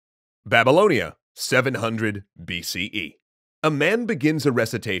Babylonia, 700 BCE. A man begins a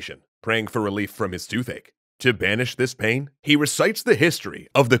recitation, praying for relief from his toothache. To banish this pain, he recites the history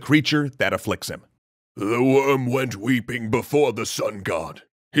of the creature that afflicts him. The worm went weeping before the sun god,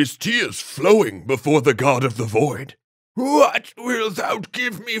 his tears flowing before the god of the void. What wilt thou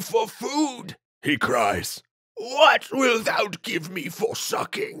give me for food? He cries. What wilt thou give me for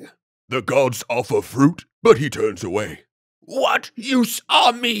sucking? The gods offer fruit, but he turns away. What use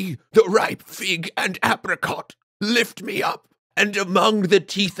are me, the ripe fig and apricot? Lift me up, and among the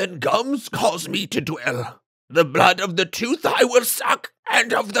teeth and gums cause me to dwell. The blood of the tooth I will suck,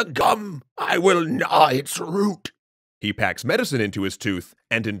 and of the gum I will gnaw its root. He packs medicine into his tooth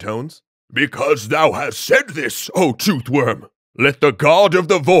and intones, Because thou hast said this, O toothworm, let the god of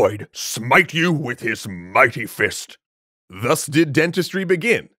the void smite you with his mighty fist. Thus did dentistry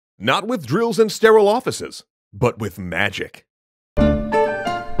begin, not with drills and sterile offices, but with magic.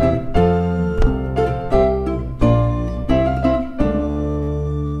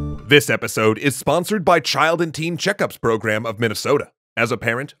 This episode is sponsored by Child and Teen Checkups Program of Minnesota. As a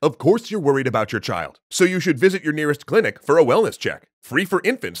parent, of course you're worried about your child, so you should visit your nearest clinic for a wellness check, free for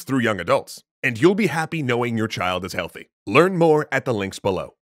infants through young adults. And you'll be happy knowing your child is healthy. Learn more at the links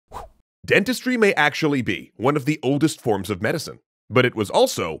below. Dentistry may actually be one of the oldest forms of medicine, but it was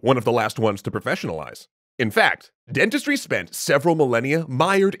also one of the last ones to professionalize. In fact, dentistry spent several millennia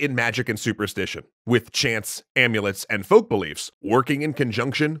mired in magic and superstition, with chants, amulets, and folk beliefs working in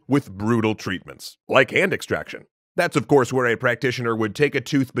conjunction with brutal treatments, like hand extraction. That's of course where a practitioner would take a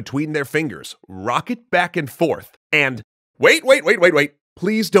tooth between their fingers, rock it back and forth, and wait,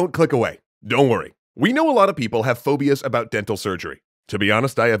 please don't click away. Don't worry. We know a lot of people have phobias about dental surgery. To be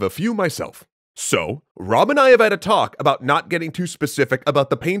honest, I have a few myself. So, Rob and I have had a talk about not getting too specific about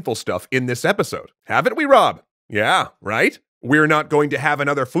the painful stuff in this episode. Haven't we, Rob? Yeah, right? We're not going to have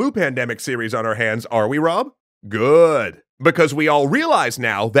another flu pandemic series on our hands, are we, Rob? Good. Because we all realize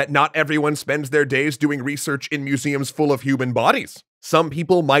now that not everyone spends their days doing research in museums full of human bodies. Some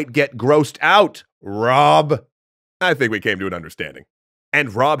people might get grossed out, Rob. I think we came to an understanding.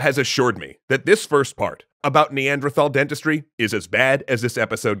 And Rob has assured me that this first part about Neanderthal dentistry is as bad as this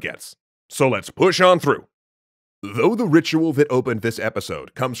episode gets. So let's push on through. Though the ritual that opened this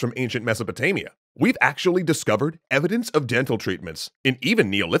episode comes from ancient Mesopotamia, we've actually discovered evidence of dental treatments in even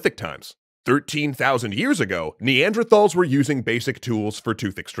Neolithic times. 13,000 years ago, Neanderthals were using basic tools for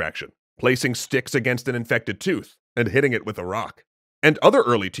tooth extraction, placing sticks against an infected tooth and hitting it with a rock. And other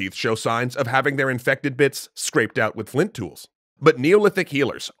early teeth show signs of having their infected bits scraped out with flint tools. But Neolithic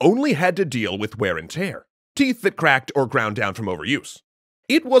healers only had to deal with wear and tear, teeth that cracked or ground down from overuse.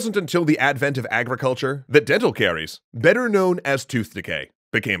 It wasn't until the advent of agriculture that dental caries, better known as tooth decay,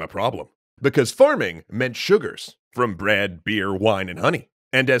 became a problem. Because farming meant sugars, from bread, beer, wine, and honey.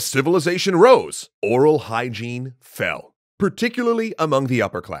 And as civilization rose, oral hygiene fell, particularly among the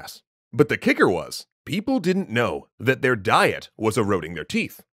upper class. But the kicker was, people didn't know that their diet was eroding their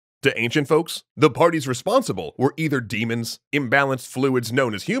teeth. To ancient folks, the parties responsible were either demons, imbalanced fluids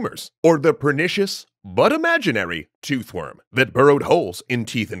known as humors, or the pernicious, but imaginary, toothworm that burrowed holes in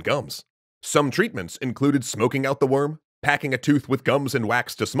teeth and gums. Some treatments included smoking out the worm, packing a tooth with gums and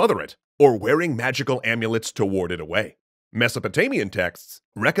wax to smother it, or wearing magical amulets to ward it away. Mesopotamian texts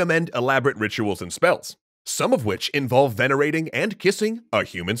recommend elaborate rituals and spells, some of which involve venerating and kissing a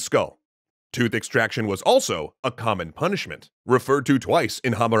human skull. Tooth extraction was also a common punishment, referred to twice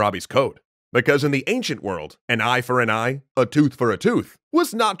in Hammurabi's code. Because in the ancient world, an eye for an eye, a tooth for a tooth,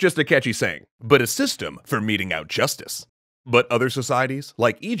 was not just a catchy saying, but a system for meting out justice. But other societies,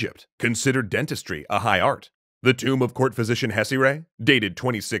 like Egypt, considered dentistry a high art. The tomb of court physician Hesire, dated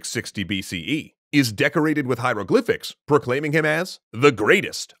 2660 BCE, is decorated with hieroglyphics proclaiming him as the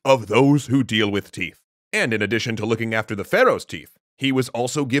greatest of those who deal with teeth. And in addition to looking after the pharaoh's teeth, he was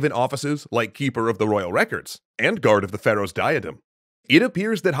also given offices like keeper of the royal records and guard of the pharaoh's diadem. It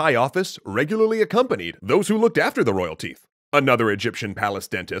appears that high office regularly accompanied those who looked after the royal teeth. Another Egyptian palace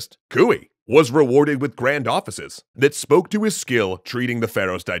dentist, Kui, was rewarded with grand offices that spoke to his skill treating the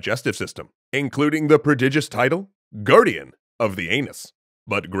pharaoh's digestive system, including the prodigious title, Guardian of the Anus.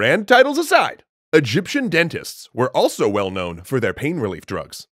 But grand titles aside, Egyptian dentists were also well known for their pain relief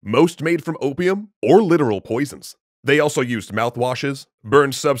drugs, most made from opium or literal poisons. They also used mouthwashes,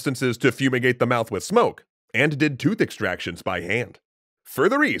 burned substances to fumigate the mouth with smoke, and did tooth extractions by hand.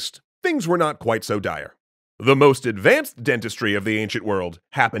 Further east, things were not quite so dire. The most advanced dentistry of the ancient world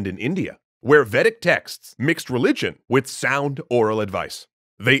happened in India, where Vedic texts mixed religion with sound oral advice.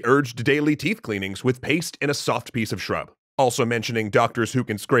 They urged daily teeth cleanings with paste in a soft piece of shrub, also mentioning doctors who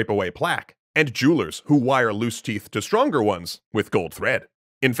can scrape away plaque, and jewelers who wire loose teeth to stronger ones with gold thread.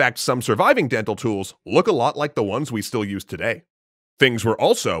 In fact, some surviving dental tools look a lot like the ones we still use today. Things were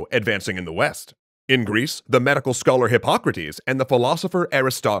also advancing in the West. In Greece, the medical scholar Hippocrates and the philosopher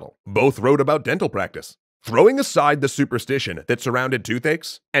Aristotle both wrote about dental practice, throwing aside the superstition that surrounded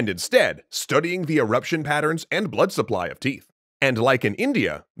toothaches and instead studying the eruption patterns and blood supply of teeth. And like in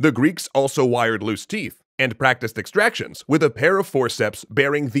India, the Greeks also wired loose teeth and practiced extractions with a pair of forceps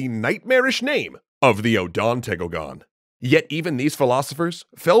bearing the nightmarish name of the odontogon. Yet even these philosophers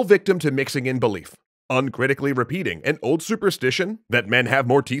fell victim to mixing in belief, uncritically repeating an old superstition that men have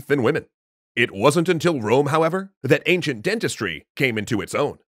more teeth than women. It wasn't until Rome, however, that ancient dentistry came into its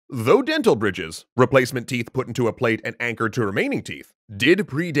own. Though dental bridges, replacement teeth put into a plate and anchored to remaining teeth, did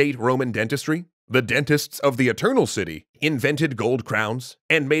predate Roman dentistry, the dentists of the Eternal City invented gold crowns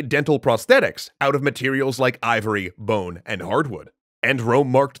and made dental prosthetics out of materials like ivory, bone, and hardwood. And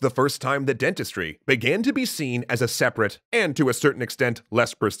Rome marked the first time that dentistry began to be seen as a separate, and to a certain extent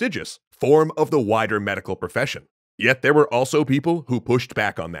less prestigious, form of the wider medical profession. Yet there were also people who pushed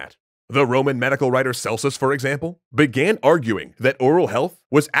back on that. The Roman medical writer Celsus, for example, began arguing that oral health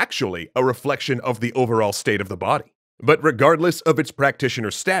was actually a reflection of the overall state of the body. But regardless of its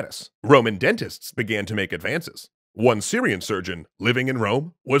practitioner status, Roman dentists began to make advances. One Syrian surgeon, living in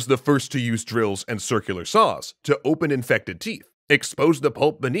Rome, was the first to use drills and circular saws to open infected teeth, expose the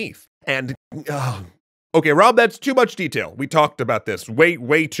pulp beneath, and... Okay, Rob, that's too much detail. We talked about this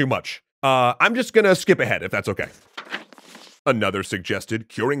way too much. I'm just gonna skip ahead, if that's okay. Another suggested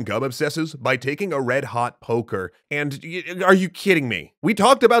curing gum abscesses by taking a red-hot poker. And are you kidding me? We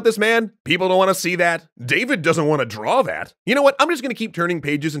talked about this, man. People don't want to see that. David doesn't want to draw that. You know what? I'm just going to keep turning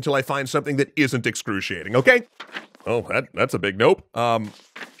pages until I find something that isn't excruciating, okay? Oh, that's a big nope. As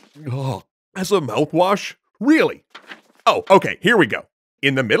a mouthwash? Really? Oh, okay, here we go.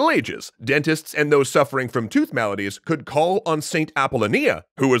 In the Middle Ages, dentists and those suffering from tooth maladies could call on Saint Apollonia,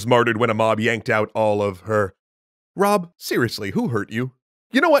 who was martyred when a mob yanked out all of her... Rob, seriously, who hurt you?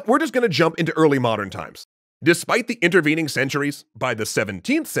 You know what? We're just going to jump into early modern times. Despite the intervening centuries, by the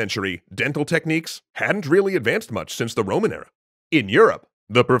 17th century, dental techniques hadn't really advanced much since the Roman era. In Europe,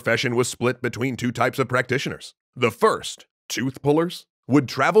 the profession was split between two types of practitioners. The first, tooth pullers, would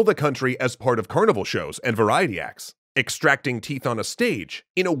travel the country as part of carnival shows and variety acts, extracting teeth on a stage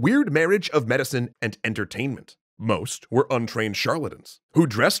in a weird marriage of medicine and entertainment. Most were untrained charlatans, who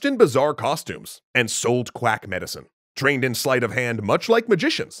dressed in bizarre costumes and sold quack medicine. Trained in sleight of hand much like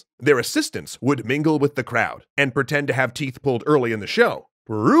magicians, their assistants would mingle with the crowd and pretend to have teeth pulled early in the show,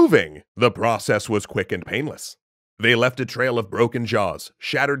 proving the process was quick and painless. They left a trail of broken jaws,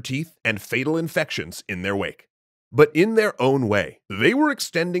 shattered teeth, and fatal infections in their wake. But in their own way, they were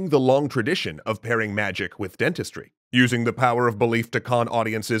extending the long tradition of pairing magic with dentistry, using the power of belief to con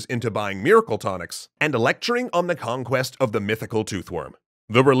audiences into buying miracle tonics, and lecturing on the conquest of the mythical toothworm.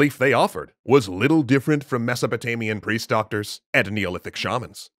 The relief they offered was little different from Mesopotamian priest doctors and Neolithic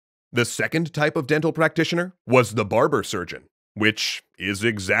shamans. The second type of dental practitioner was the barber surgeon, which is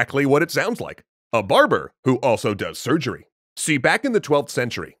exactly what it sounds like. A barber who also does surgery. See, back in the 12th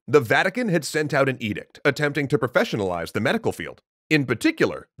century, the Vatican had sent out an edict attempting to professionalize the medical field. In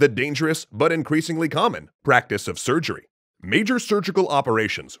particular, the dangerous but increasingly common practice of surgery. Major surgical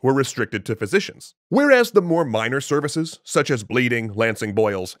operations were restricted to physicians, whereas the more minor services, such as bleeding, lancing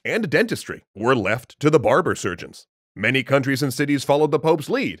boils, and dentistry, were left to the barber surgeons. Many countries and cities followed the Pope's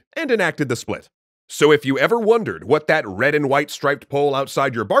lead and enacted the split. So if you ever wondered what that red and white striped pole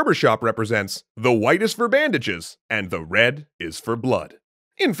outside your barbershop represents, the white is for bandages, and the red is for blood.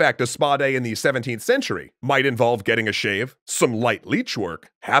 In fact, a spa day in the 17th century might involve getting a shave, some light leech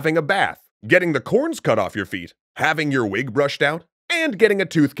work, having a bath, getting the corns cut off your feet, having your wig brushed out, and getting a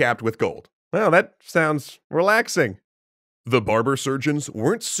tooth capped with gold. Well, that sounds relaxing. The barber surgeons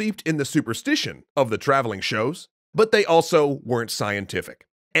weren't steeped in the superstition of the traveling shows, but they also weren't scientific.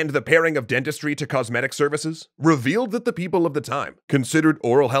 And the pairing of dentistry to cosmetic services revealed that the people of the time considered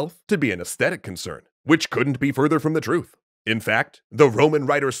oral health to be an aesthetic concern, which couldn't be further from the truth. In fact, the Roman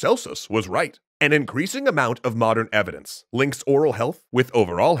writer Celsus was right. An increasing amount of modern evidence links oral health with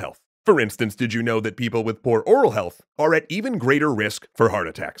overall health. For instance, did you know that people with poor oral health are at even greater risk for heart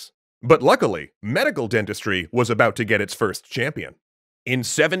attacks? But luckily, medical dentistry was about to get its first champion. In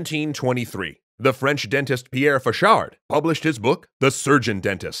 1723, the French dentist Pierre Fauchard published his book, The Surgeon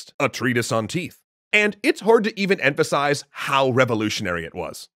Dentist, a treatise on teeth. And it's hard to even emphasize how revolutionary it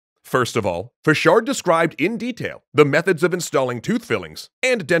was. First of all, Fauchard described in detail the methods of installing tooth fillings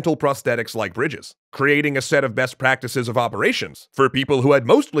and dental prosthetics like bridges, creating a set of best practices of operations for people who had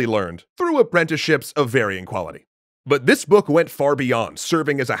mostly learned through apprenticeships of varying quality. But this book went far beyond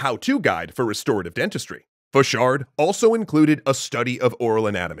serving as a how-to guide for restorative dentistry. Fauchard also included a study of oral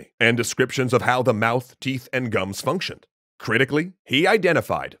anatomy and descriptions of how the mouth, teeth, and gums functioned. Critically, he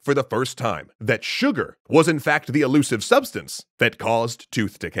identified for the first time that sugar was in fact the elusive substance that caused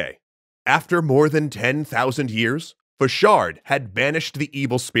tooth decay. After more than 10,000 years, Fauchard had banished the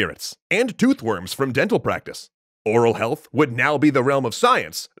evil spirits and toothworms from dental practice. Oral health would now be the realm of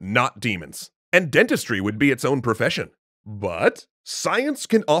science, not demons, and dentistry would be its own profession. But science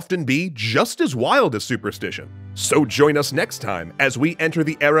can often be just as wild as superstition. So join us next time as we enter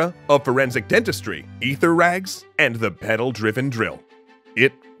the era of forensic dentistry, ether rags, and the pedal-driven drill.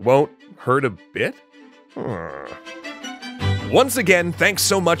 It won't hurt a bit? Once again, thanks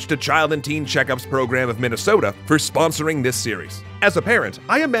so much to Child and Teen Checkups Program of Minnesota for sponsoring this series. As a parent,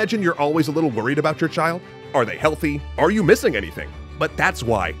 I imagine you're always a little worried about your child. Are they healthy? Are you missing anything? But that's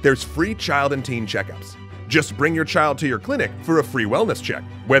why there's free child and teen checkups. Just bring your child to your clinic for a free wellness check,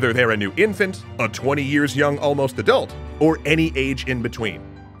 whether they're a new infant, a 20 years young almost adult, or any age in between.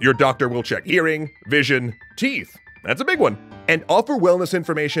 Your doctor will check hearing, vision, teeth, that's a big one, and offer wellness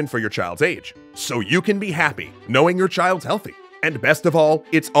information for your child's age, so you can be happy knowing your child's healthy. And best of all,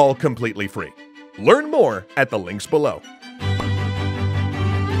 it's all completely free. Learn more at the links below.